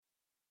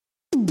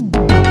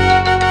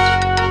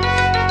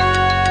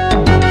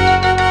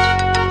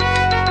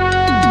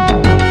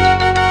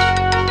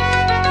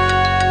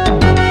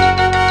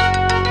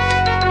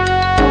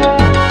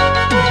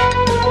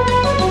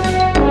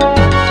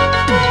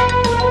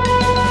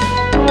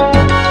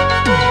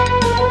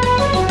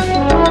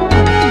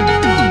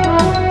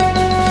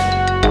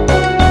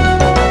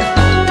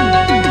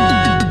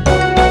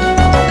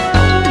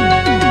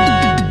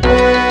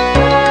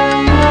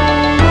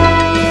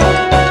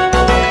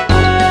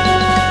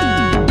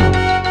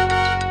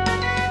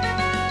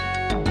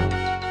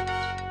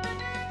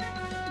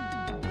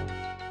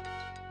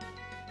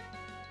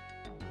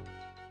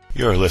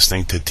You're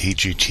listening to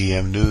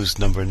TGTM News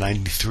number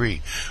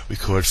 93,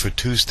 recorded for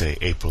Tuesday,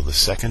 April the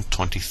 2nd,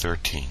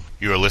 2013.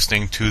 You are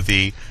listening to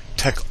the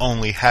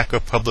Tech-Only Hacker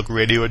Public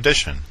Radio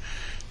Edition.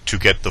 To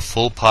get the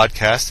full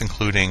podcast,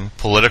 including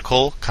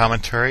political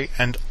commentary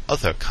and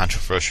other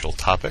controversial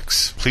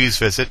topics, please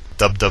visit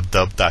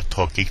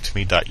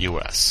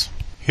www.talkgeektome.us.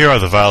 Here are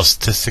the vital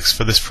statistics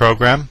for this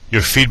program.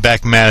 Your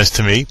feedback matters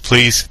to me.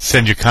 Please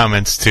send your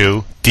comments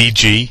to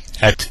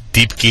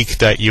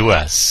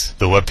dg@deepgeek.us.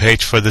 The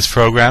webpage for this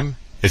program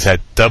is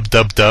at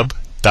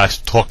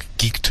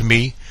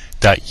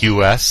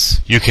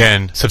www.talkgeektome.us. You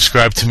can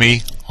subscribe to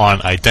me on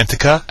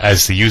Identica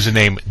as the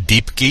username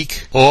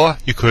DeepGeek, or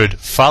you could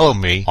follow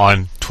me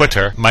on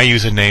Twitter. My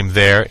username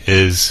there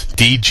is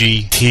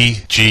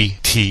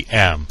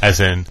DGTGTM, as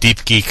in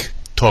DeepGeek,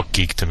 Talk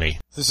Geek to me.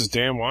 This is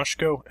Dan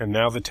Washko, and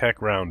now the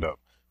Tech Roundup.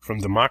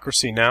 From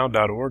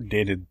democracynow.org,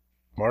 dated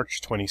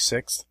March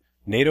 26th,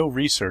 NATO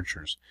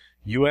researchers,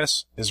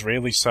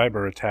 U.S.-Israeli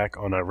cyber attack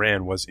on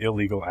Iran was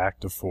illegal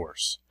act of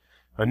force.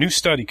 A new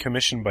study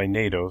commissioned by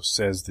NATO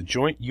says the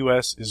joint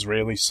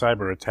U.S.-Israeli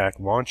cyber attack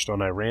launched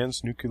on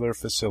Iran's nuclear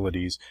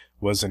facilities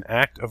was an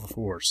act of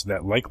force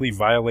that likely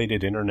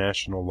violated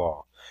international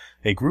law.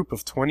 A group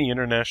of 20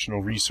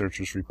 international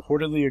researchers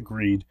reportedly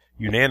agreed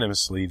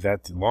unanimously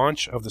that the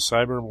launch of the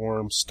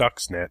cyberworm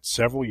Stuxnet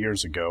several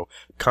years ago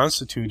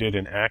constituted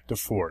an act of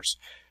force,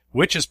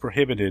 which is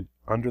prohibited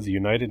under the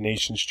United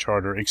Nations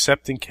Charter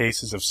except in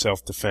cases of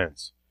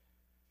self-defense.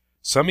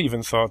 Some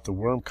even thought the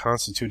worm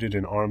constituted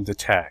an armed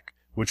attack,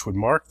 which would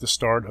mark the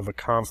start of a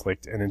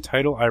conflict and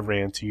entitle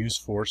Iran to use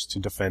force to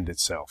defend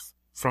itself.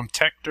 From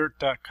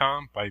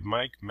TechDirt.com by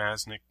Mike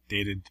Masnick,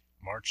 dated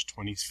March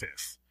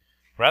 25th.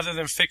 Rather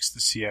than fix the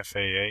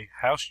CFAA,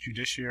 House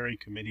Judiciary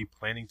Committee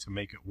planning to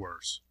make it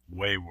worse.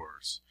 Way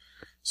worse.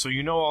 So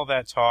you know all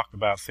that talk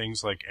about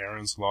things like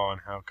Aaron's Law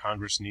and how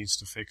Congress needs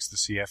to fix the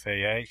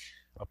CFAA?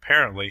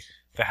 Apparently,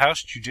 the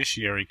House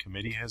Judiciary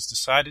Committee has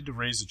decided to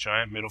raise a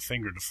giant middle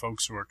finger to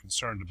folks who are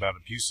concerned about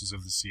abuses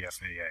of the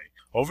CFAA.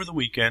 Over the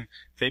weekend,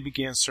 they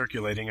began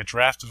circulating a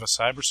draft of a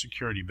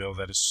cybersecurity bill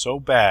that is so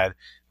bad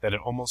that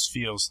it almost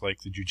feels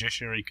like the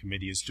Judiciary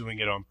Committee is doing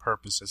it on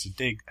purpose as a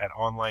dig at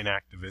online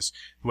activists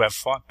who have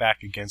fought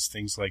back against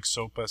things like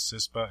SOPA,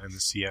 CISPA, and the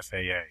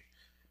CFAA.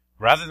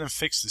 Rather than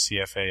fix the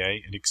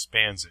CFAA, it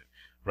expands it.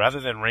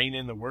 Rather than rein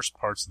in the worst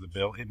parts of the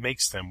bill, it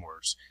makes them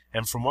worse.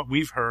 And from what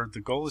we've heard,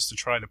 the goal is to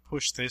try to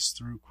push this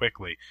through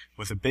quickly,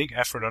 with a big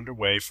effort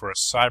underway for a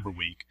Cyber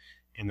Week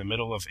in the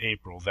middle of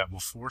April that will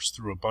force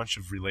through a bunch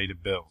of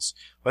related bills.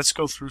 Let's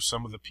go through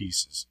some of the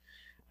pieces.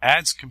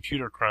 Adds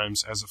computer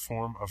crimes as a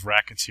form of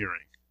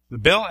racketeering. The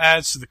bill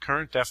adds to the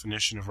current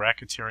definition of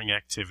racketeering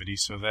activity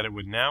so that it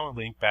would now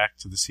link back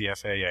to the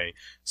CFAA,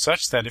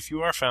 such that if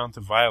you are found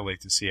to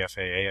violate the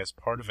CFAA as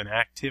part of an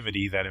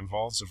activity that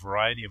involves a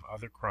variety of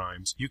other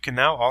crimes, you can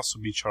now also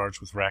be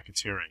charged with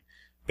racketeering.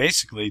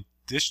 Basically,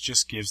 this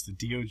just gives the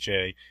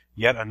DOJ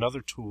yet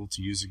another tool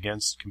to use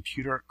against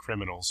computer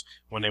criminals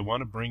when they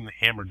want to bring the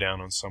hammer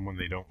down on someone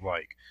they don't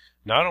like.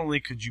 Not only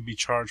could you be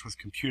charged with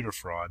computer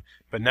fraud,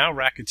 but now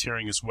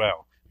racketeering as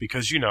well,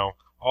 because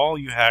all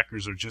you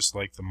hackers are just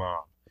like the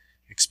mob.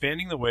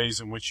 Expanding the ways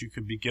in which you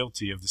could be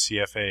guilty of the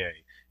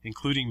CFAA,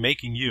 including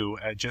making you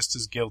just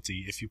as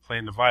guilty if you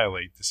plan to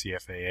violate the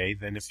CFAA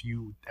than if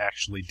you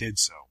actually did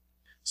so.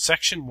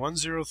 Section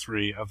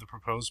 103 of the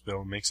proposed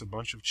bill makes a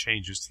bunch of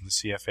changes to the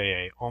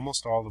CFAA,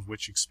 almost all of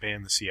which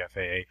expand the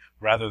CFAA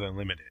rather than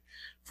limit it.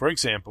 For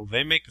example,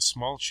 they make a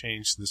small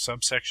change to the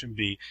subsection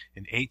B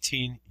in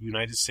 18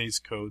 United States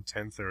Code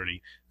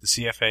 1030, the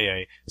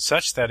CFAA,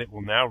 such that it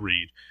will now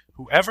read,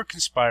 "Whoever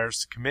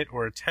conspires to commit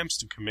or attempts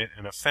to commit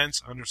an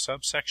offense under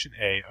subsection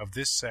A of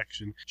this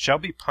section shall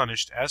be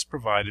punished as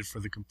provided for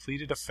the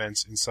completed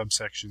offense in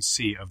subsection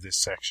C of this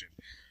section."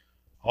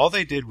 All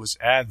they did was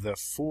add the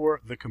 "for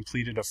the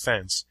completed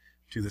offense"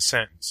 to the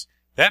sentence.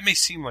 That may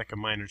seem like a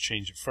minor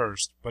change at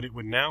first, but it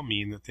would now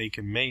mean that they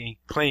may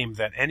claim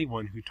that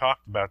anyone who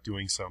talked about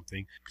doing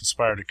something,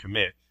 conspire to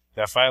commit,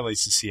 that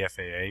violates the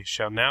CFAA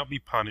shall now be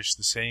punished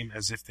the same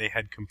as if they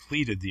had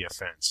completed the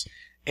offense.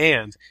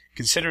 And,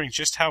 considering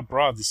just how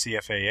broad the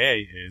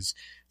CFAA is,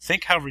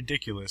 think how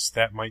ridiculous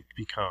that might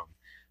become.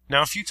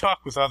 Now, if you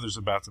talk with others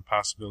about the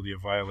possibility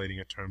of violating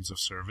a terms of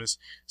service,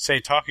 say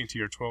talking to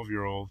your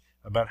 12-year-old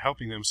about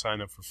helping them sign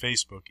up for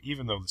Facebook,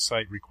 even though the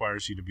site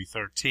requires you to be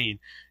 13,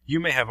 you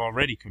may have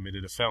already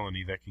committed a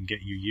felony that can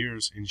get you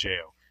years in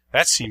jail.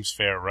 That seems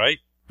fair, right?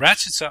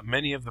 Ratchets up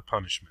many of the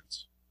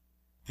punishments.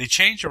 They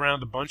change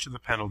around a bunch of the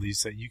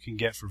penalties that you can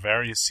get for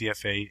various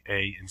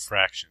CFAA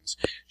infractions,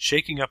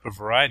 shaking up a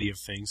variety of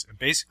things and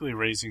basically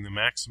raising the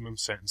maximum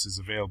sentences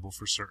available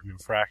for certain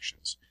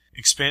infractions,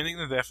 expanding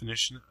the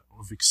definition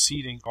of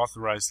exceeding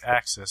authorized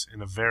access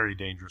in a very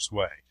dangerous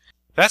way.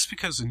 That's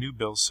because the new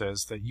bill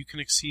says that you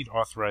can exceed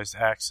authorized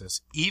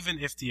access even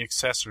if the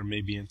accessor may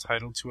be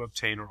entitled to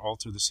obtain or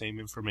alter the same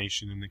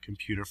information in the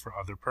computer for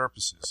other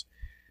purposes.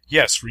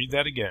 Yes, read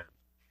that again.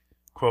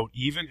 Quote,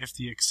 even if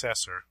the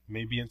accessor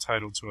may be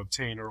entitled to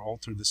obtain or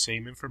alter the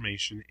same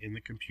information in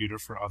the computer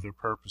for other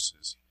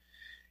purposes.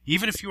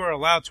 Even if you are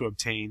allowed to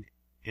obtain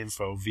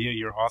info via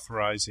your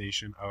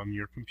authorization on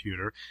your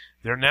computer,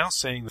 they're now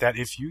saying that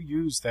if you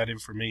use that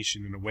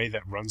information in a way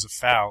that runs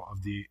afoul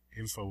of the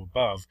info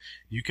above,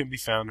 you can be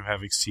found to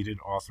have exceeded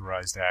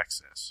authorized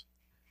access.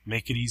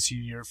 Make it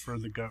easier for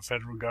the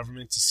federal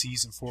government to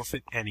seize and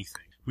forfeit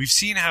anything. We've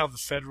seen how the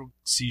federal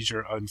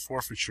seizure and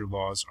forfeiture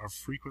laws are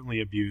frequently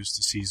abused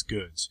to seize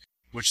goods,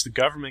 which the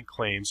government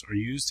claims are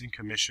used in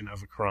commission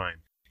of a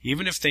crime,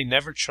 even if they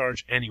never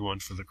charge anyone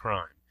for the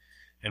crime.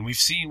 And we've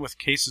seen with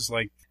cases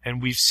like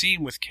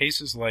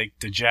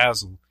the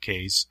Jazzle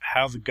case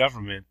how the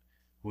government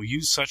will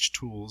use such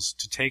tools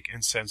to take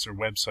and censor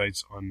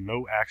websites on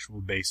no actual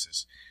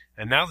basis.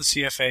 And now the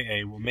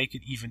CFAA will make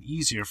it even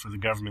easier for the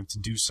government to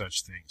do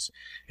such things.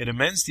 It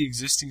amends the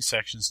existing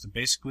sections to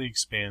basically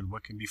expand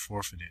what can be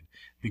forfeited,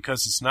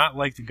 because it's not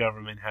like the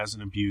government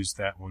hasn't abused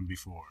that one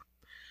before.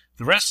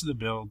 The rest of the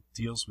bill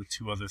deals with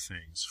two other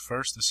things.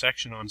 First, a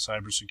section on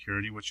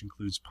cybersecurity, which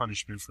includes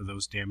punishment for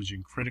those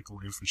damaging critical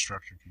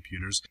infrastructure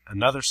computers.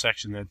 Another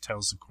section that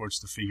tells the courts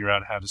to figure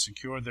out how to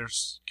secure their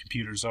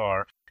computers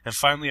are. And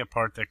finally, a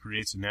part that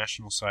creates a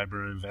national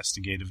cyber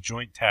investigative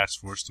joint task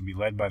force to be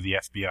led by the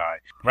FBI.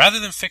 Rather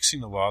than fixing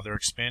the law, they're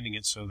expanding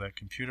it so that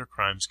computer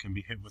crimes can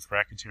be hit with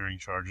racketeering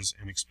charges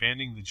and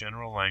expanding the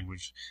general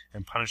language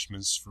and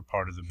punishments for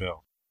part of the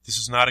bill. This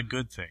is not a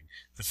good thing.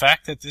 The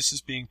fact that this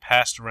is being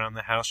passed around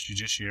the House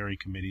Judiciary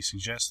Committee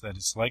suggests that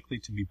it's likely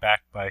to be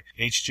backed by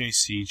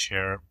HJC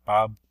Chair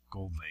Bob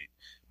Goldlate,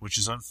 which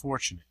is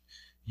unfortunate.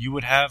 You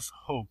would have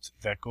hoped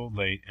that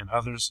Goldlate and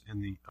others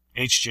in the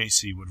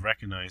HJC would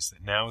recognize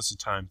that now is the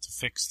time to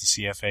fix the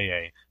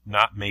CFAA,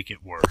 not make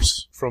it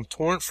worse. From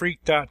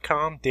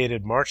torrentfreak.com,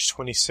 dated March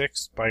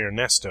 26th, by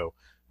Ernesto,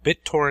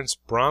 BitTorrent's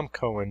Bram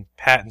Cohen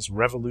patents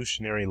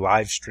revolutionary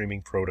live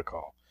streaming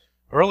protocol.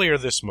 Earlier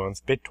this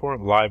month,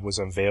 BitTorrent Live was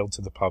unveiled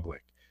to the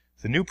public.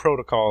 The new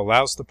protocol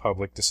allows the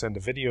public to send a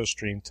video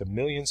stream to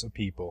millions of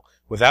people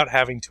without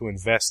having to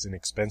invest in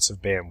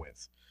expensive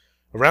bandwidth.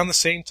 Around the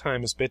same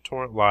time as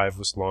BitTorrent Live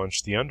was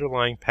launched, the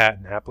underlying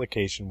patent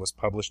application was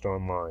published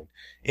online.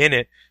 In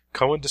it,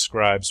 Cohen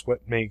describes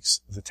what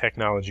makes the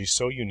technology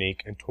so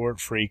unique, and Torrent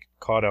Freak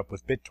caught up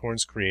with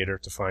BitTorrent's creator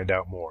to find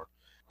out more.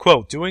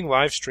 Quote, doing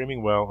live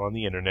streaming well on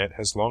the internet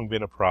has long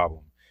been a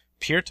problem.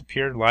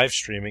 Peer-to-peer live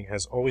streaming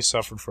has always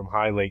suffered from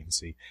high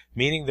latency,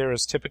 meaning there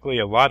is typically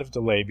a lot of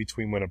delay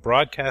between when a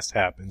broadcast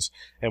happens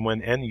and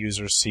when end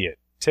users see it,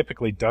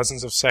 typically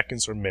dozens of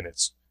seconds or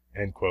minutes,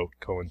 end quote,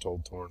 Cohen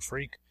told Torrent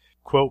Freak.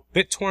 Quote,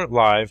 BitTorrent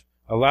Live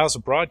allows a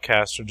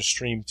broadcaster to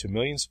stream to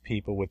millions of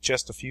people with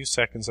just a few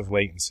seconds of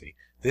latency.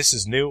 This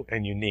is new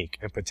and unique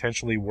and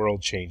potentially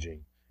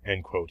world-changing,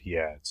 end quote, he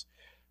adds.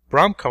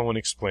 Bram Cohen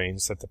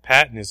explains that the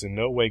patent is in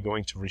no way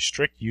going to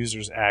restrict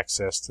users'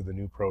 access to the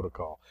new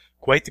protocol.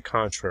 Quite the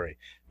contrary.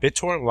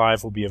 BitTorrent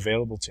Live will be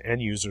available to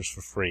end users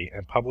for free,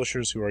 and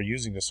publishers who are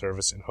using the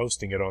service and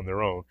hosting it on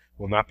their own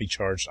will not be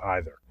charged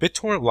either.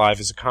 BitTorrent Live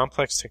is a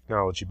complex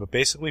technology, but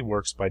basically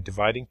works by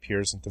dividing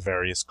peers into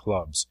various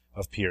clubs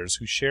of peers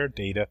who share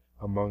data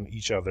among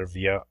each other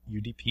via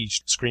UDP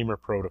Screamer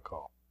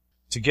protocol.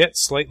 To get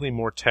slightly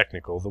more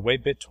technical, the way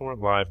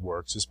BitTorrent Live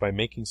works is by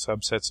making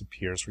subsets of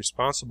peers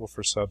responsible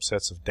for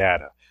subsets of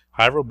data.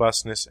 High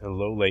robustness and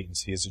low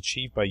latency is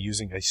achieved by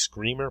using a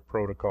Screamer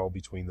protocol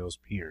between those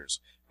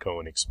peers,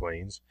 Cohen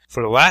explains.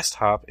 For the last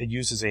hop, it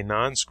uses a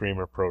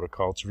non-Screamer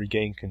protocol to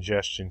regain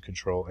congestion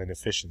control and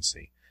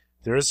efficiency.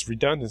 There is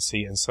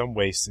redundancy and some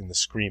waste in the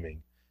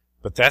screaming,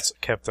 but that's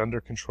kept under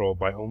control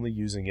by only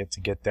using it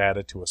to get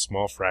data to a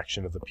small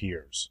fraction of the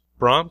peers.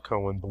 Bram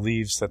Cohen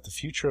believes that the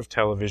future of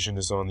television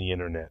is on the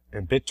internet,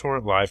 and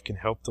BitTorrent Live can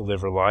help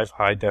deliver live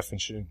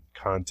high-definition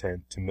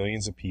content to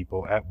millions of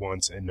people at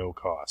once at no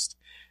cost.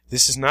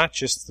 This is not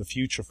just the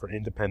future for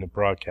independent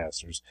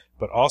broadcasters,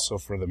 but also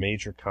for the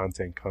major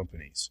content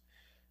companies.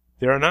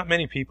 There are not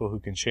many people who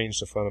can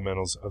change the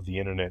fundamentals of the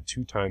internet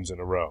 2 times in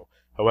a row.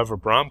 However,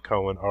 Bram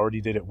Cohen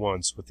already did it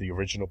once with the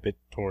original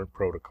BitTorrent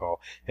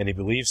protocol, and he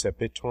believes that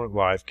BitTorrent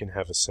Live can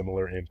have a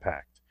similar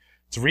impact.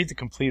 To read the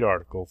complete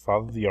article,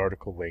 follow the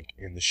article link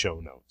in the show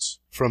notes.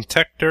 From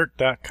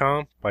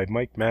TechDirt.com by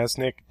Mike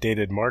Masnick,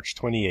 dated March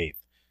 28th.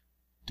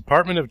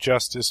 Department of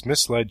Justice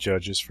misled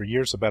judges for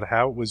years about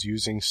how it was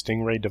using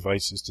Stingray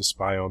devices to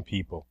spy on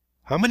people.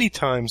 How many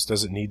times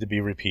does it need to be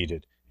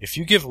repeated? If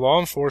you give law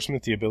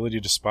enforcement the ability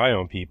to spy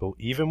on people,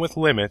 even with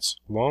limits,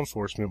 law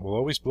enforcement will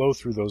always blow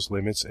through those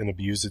limits and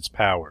abuse its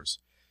powers.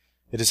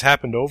 It has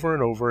happened over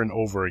and over and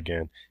over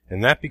again,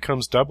 and that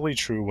becomes doubly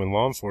true when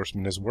law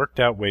enforcement has worked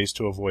out ways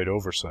to avoid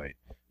oversight.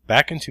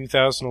 Back in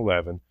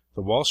 2011,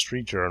 the Wall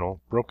Street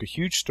Journal broke a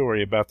huge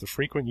story about the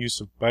frequent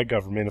use by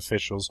government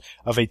officials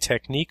of a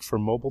technique for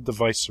mobile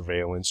device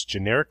surveillance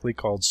generically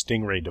called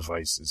Stingray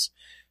devices.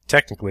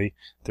 Technically,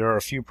 there are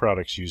a few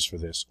products used for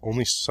this,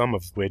 only some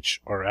of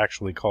which are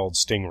actually called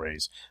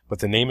Stingrays, but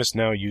the name is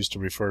now used to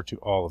refer to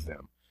all of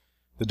them.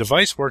 The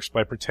device works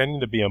by pretending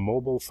to be a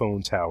mobile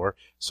phone tower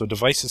so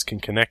devices can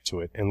connect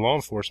to it, and law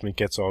enforcement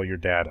gets all your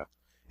data.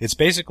 It's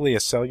basically a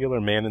cellular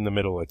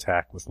man-in-the-middle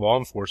attack, with law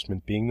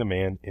enforcement being the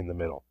man in the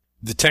middle.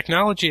 The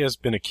technology has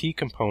been a key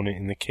component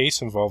in the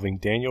case involving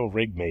Daniel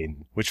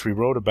Rigmaiden, which we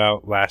wrote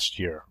about last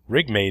year.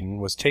 Rigmaiden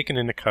was taken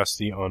into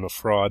custody on a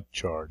fraud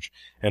charge,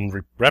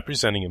 and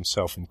representing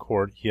himself in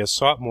court, he has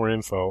sought more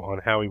info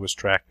on how he was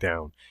tracked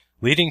down,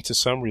 leading to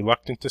some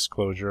reluctant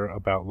disclosure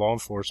about law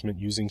enforcement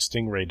using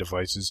stingray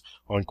devices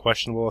on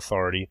questionable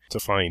authority to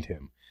find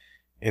him.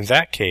 In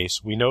that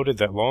case, we noted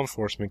that law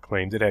enforcement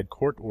claimed it had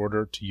court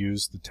order to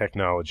use the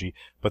technology,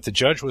 but the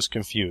judge was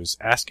confused,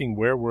 asking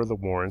where were the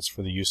warrants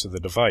for the use of the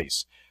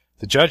device.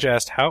 The judge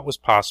asked how it was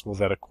possible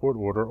that a court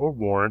order or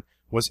warrant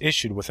was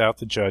issued without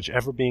the judge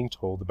ever being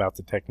told about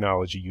the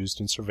technology used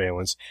in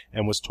surveillance,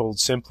 and was told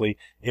simply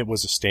it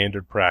was a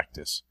standard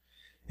practice.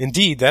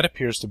 Indeed, that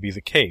appears to be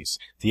the case.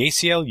 The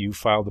ACLU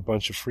filed a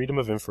bunch of Freedom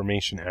of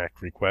Information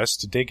Act requests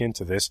to dig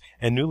into this,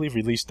 and newly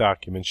released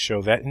documents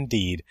show that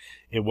indeed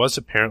it was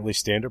apparently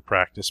standard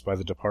practice by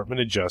the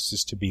Department of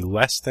Justice to be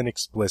less than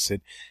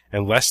explicit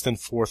and less than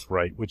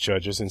forthright with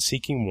judges in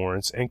seeking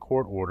warrants and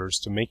court orders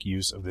to make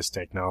use of this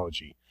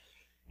technology.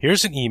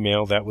 Here's an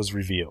email that was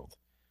revealed.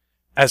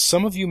 As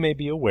some of you may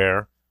be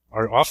aware,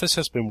 our office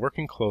has been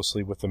working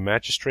closely with the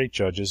magistrate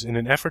judges in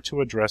an effort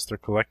to address their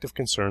collective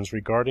concerns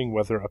regarding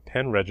whether a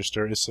pen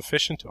register is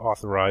sufficient to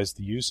authorize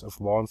the use of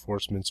law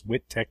enforcement's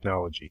WIT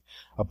technology,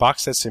 a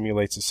box that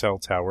simulates a cell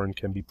tower and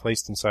can be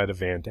placed inside a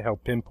van to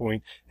help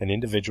pinpoint an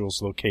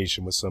individual's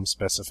location with some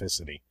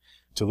specificity,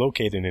 to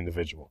locate an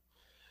individual.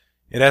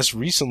 It has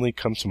recently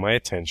come to my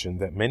attention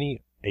that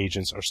many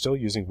agents are still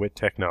using WIT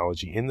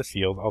technology in the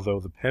field,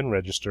 although the pen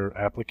register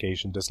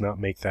application does not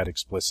make that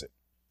explicit.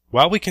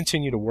 While we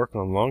continue to work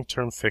on a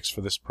long-term fix for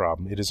this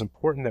problem, it is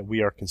important that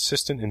we are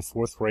consistent and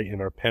forthright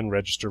in our pen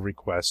register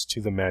requests to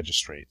the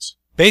magistrates.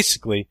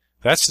 Basically,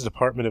 that's the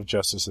Department of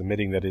Justice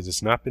admitting that it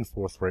has not been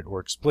forthright or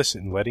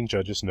explicit in letting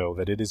judges know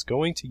that it is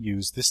going to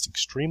use this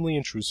extremely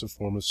intrusive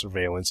form of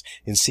surveillance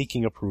in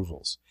seeking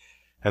approvals.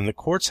 And the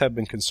courts have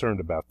been concerned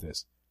about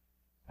this.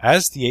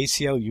 As the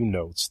ACLU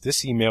notes,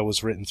 this email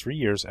was written 3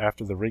 years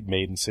after the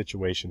Rigmaiden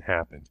situation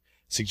happened,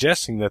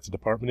 suggesting that the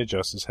Department of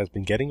Justice has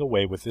been getting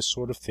away with this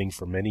sort of thing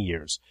for many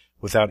years,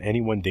 without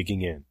anyone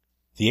digging in.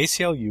 The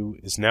ACLU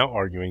is now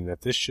arguing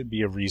that this should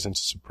be a reason to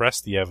suppress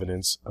the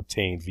evidence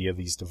obtained via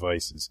these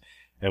devices,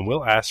 and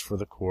will ask for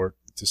the court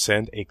to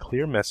send a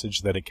clear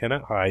message that it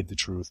cannot hide the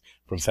truth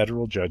from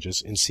federal judges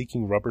in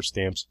seeking rubber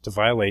stamps to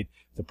violate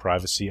the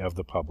privacy of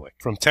the public.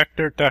 From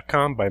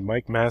TechDirt.com by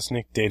Mike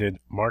Masnick, dated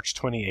March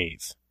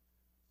 28th.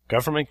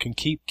 Government can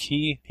keep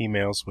key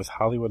emails with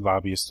Hollywood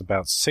lobbyists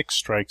about 6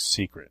 strikes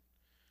secret.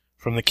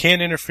 From the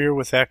Can't Interfere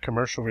with That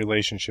Commercial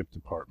Relationship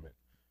Department.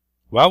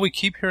 While we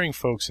keep hearing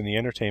folks in the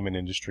entertainment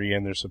industry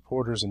and their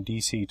supporters in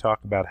D.C.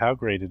 talk about how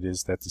great it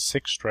is that the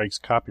 6 Strikes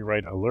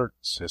Copyright Alert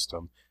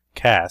System,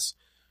 CAS,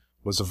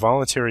 was a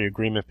voluntary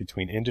agreement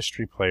between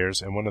industry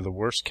players, and one of the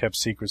worst kept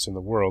secrets in the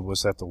world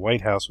was that the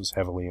White House was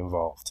heavily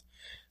involved.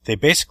 They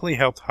basically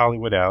helped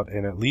Hollywood out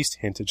and at least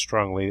hinted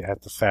strongly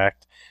at the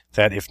fact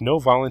that if no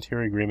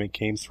voluntary agreement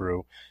came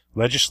through,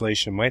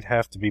 legislation might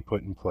have to be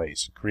put in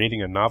place,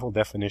 creating a novel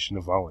definition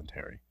of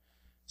voluntary.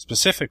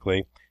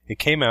 Specifically, it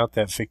came out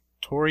that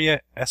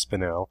Victoria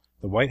Espinel,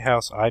 the White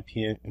House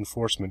IP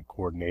Enforcement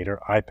Coordinator,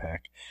 IPEC,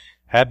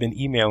 had been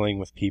emailing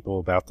with people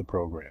about the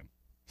program.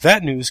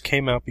 That news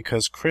came out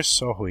because Chris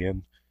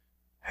Sohoyan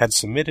had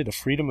submitted a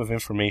Freedom of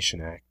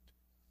Information Act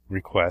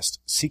request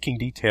seeking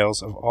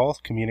details of all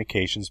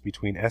communications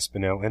between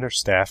Espinel and her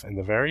staff and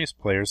the various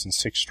players in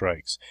 6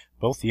 Strikes,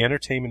 both the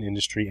entertainment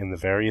industry and the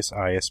various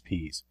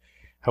ISPs.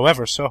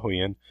 However,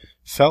 Sohoyan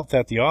felt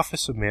that the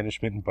Office of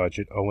Management and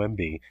Budget,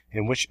 OMB,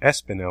 in which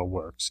Espinel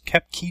works,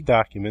 kept key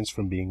documents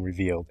from being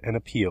revealed and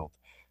appealed.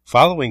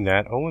 Following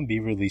that,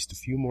 OMB released a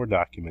few more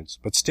documents,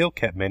 but still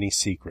kept many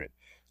secret.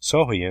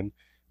 Sohoyan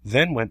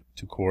then went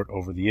to court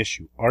over the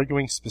issue,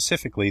 arguing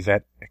specifically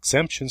that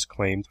exemptions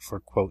claimed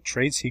for, quote,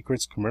 trade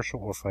secrets, commercial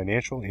or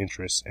financial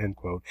interests, end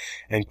quote,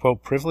 and,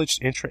 quote,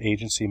 privileged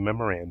intra-agency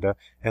memoranda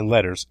and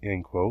letters,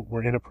 end quote,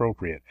 were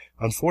inappropriate.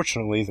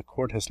 Unfortunately, the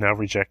court has now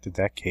rejected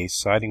that case,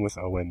 siding with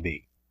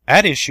OMB.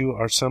 At issue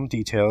are some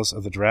details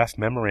of the draft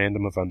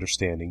Memorandum of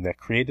Understanding that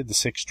created the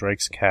 6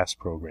 Strikes CAS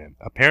program.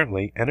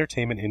 Apparently,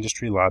 entertainment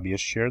industry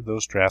lobbyists shared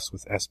those drafts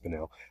with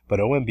Espinel, but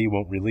OMB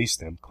won't release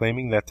them,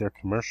 claiming that they're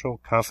commercial,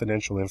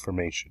 confidential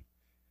information.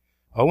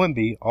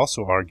 OMB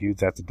also argued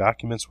that the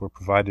documents were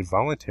provided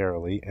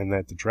voluntarily and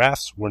that the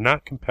drafts were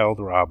not compelled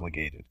or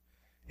obligated.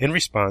 In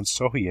response,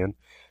 Sohoyan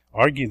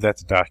argued that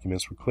the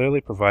documents were clearly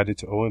provided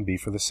to OMB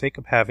for the sake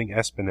of having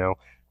Espinel,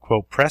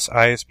 quote, press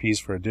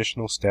ISPs for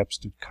additional steps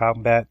to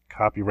combat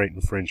copyright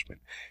infringement,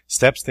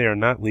 steps they are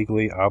not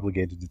legally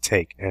obligated to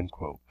take, end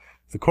quote.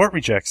 The court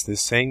rejects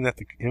this, saying that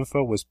the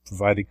info was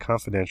provided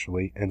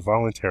confidentially and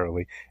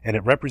voluntarily, and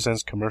it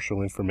represents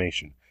commercial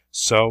information,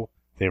 so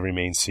they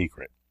remain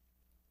secret.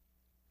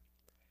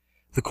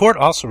 The court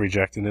also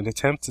rejected an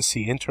attempt to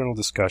see internal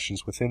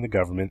discussions within the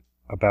government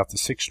about the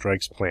 6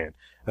 Strikes plan,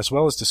 as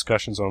well as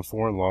discussions on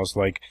foreign laws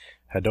like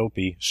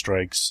Hadopi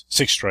Strikes,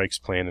 6 Strikes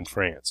plan in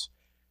France.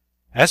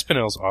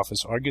 Espinel's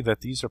office argued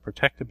that these are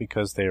protected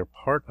because they are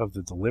part of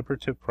the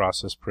deliberative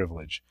process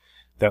privilege.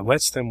 that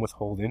lets them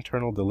withhold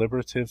internal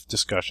deliberative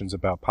discussions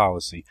about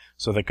policy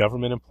so that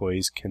government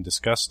employees can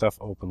discuss stuff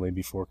openly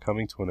before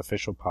coming to an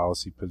official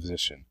policy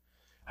position.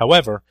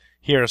 However,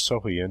 here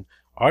Sohian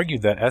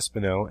argued that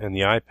Espinel and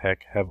the IPEC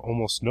have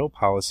almost no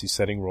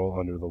policy-setting role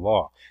under the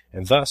law,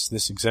 and thus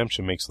this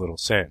exemption makes little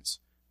sense.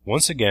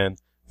 Once again,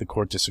 the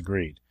court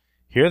disagreed.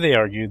 Here they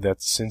argued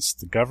that since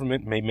the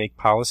government may make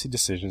policy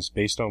decisions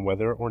based on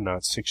whether or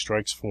not Six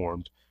Strikes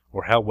formed,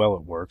 or how well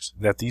it works,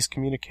 that these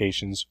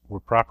communications were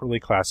properly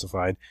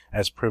classified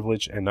as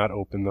privileged and not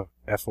open to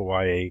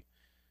FOIA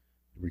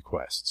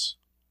requests.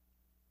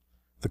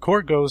 The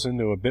court goes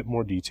into a bit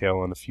more detail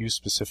on a few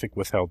specific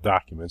withheld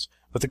documents,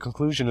 but the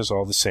conclusion is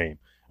all the same.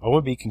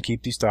 OMB can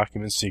keep these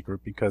documents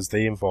secret because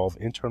they involve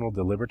internal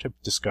deliberative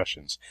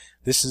discussions.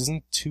 This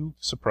isn't too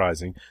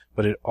surprising,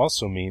 but it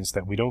also means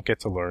that we don't get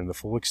to learn the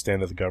full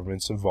extent of the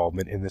government's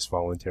involvement in this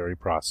voluntary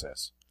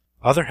process.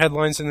 Other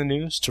headlines in the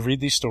news? To read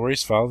these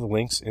stories, follow the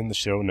links in the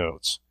show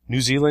notes.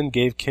 New Zealand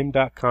gave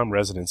Kim.com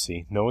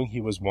residency, knowing he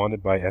was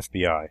wanted by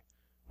FBI.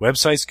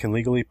 Websites can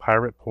legally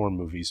pirate porn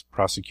movies,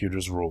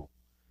 prosecutors rule.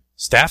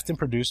 Staffed and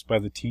produced by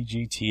the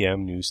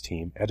TGTM news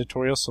team,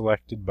 editorial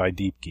selected by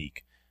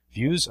DeepGeek.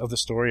 Views of the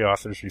story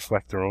authors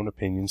reflect their own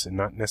opinions and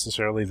not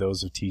necessarily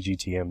those of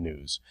TGTM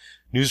News.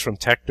 News from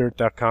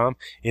TechDirt.com,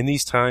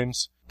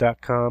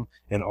 InTheseTimes.com,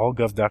 and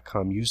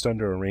AllGov.com used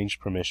under arranged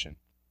permission.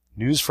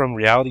 News from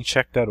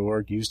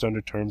RealityCheck.org used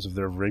under terms of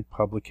their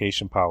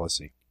republication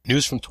policy.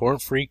 News from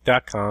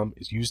TorrentFreak.com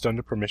is used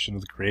under permission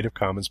of the Creative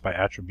Commons by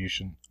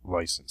Attribution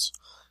license.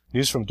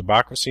 News from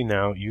Democracy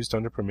Now! Used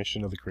under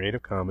permission of the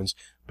Creative Commons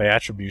by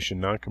Attribution,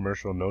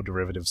 Non-Commercial, No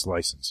Derivatives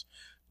license.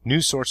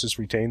 News sources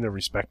retain their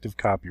respective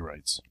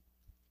copyrights.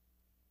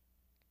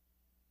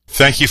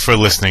 Thank you for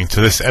listening to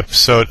this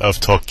episode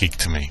of Talk Geek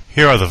to Me.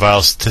 Here are the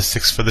vital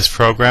statistics for this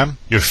program.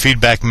 Your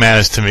feedback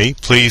matters to me.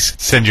 Please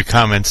send your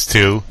comments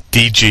to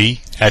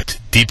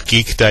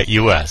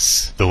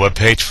dg@deepgeek.us. The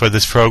webpage for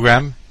this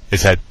program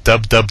is at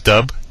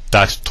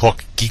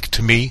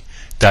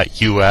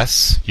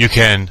www.talkgeektome.us. You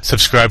can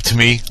subscribe to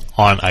me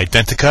on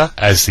Identica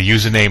as the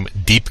username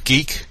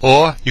DeepGeek,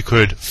 or you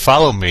could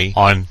follow me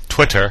on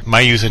Twitter.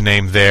 My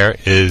username there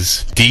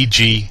is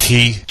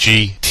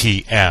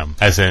DGTGTM,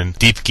 as in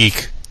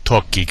DeepGeek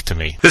Talk Geek to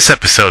Me. This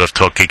episode of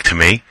Talk Geek to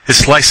Me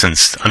is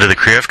licensed under the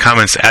Creative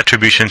Commons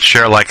Attribution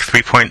Sharealike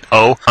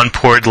 3.0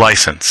 Unported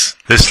license.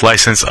 This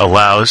license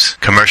allows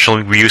commercial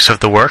reuse of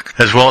the work,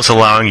 as well as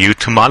allowing you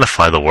to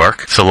modify the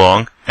work, so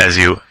long as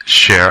you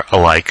share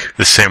alike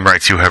the same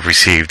rights you have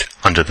received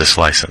under this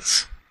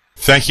license.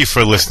 Thank you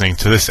for listening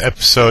to this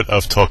episode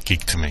of Talk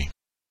Geek to Me.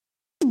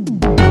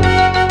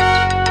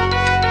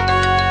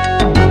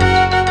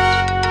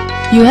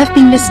 You have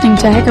been listening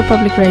to Hacker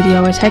Public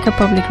Radio at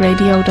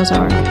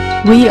hackerpublicradio.org.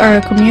 We are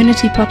a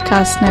community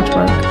podcast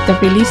network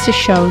that releases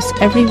shows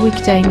every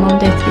weekday,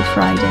 Monday through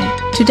Friday.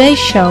 Today's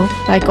show,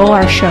 like all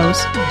our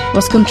shows,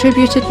 was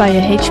contributed by a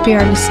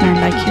HPR listener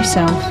like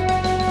yourself.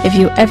 If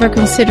you ever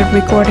considered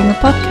recording a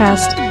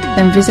podcast,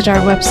 then visit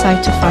our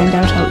website to find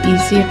out how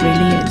easy it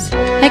really is.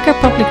 Hacker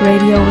Public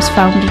Radio was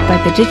founded by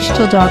the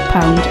Digital Dog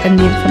Pound and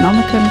the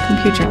Infonomicon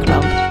Computer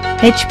Club.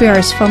 HPR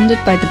is funded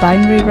by the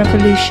Binary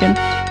Revolution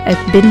at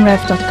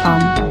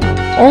binrev.com.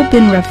 All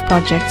BinRev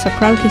projects are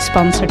proudly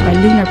sponsored by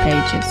Lunar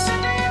Pages.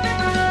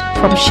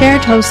 From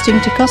shared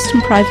hosting to custom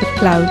private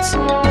clouds,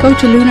 go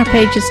to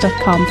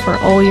lunarpages.com for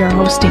all your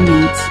hosting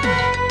needs.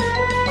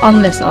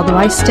 Unless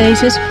otherwise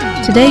stated,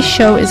 today's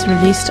show is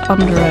released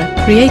under a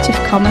Creative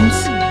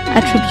Commons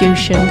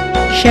Attribution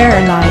Share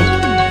Alike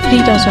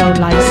 3.0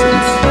 license.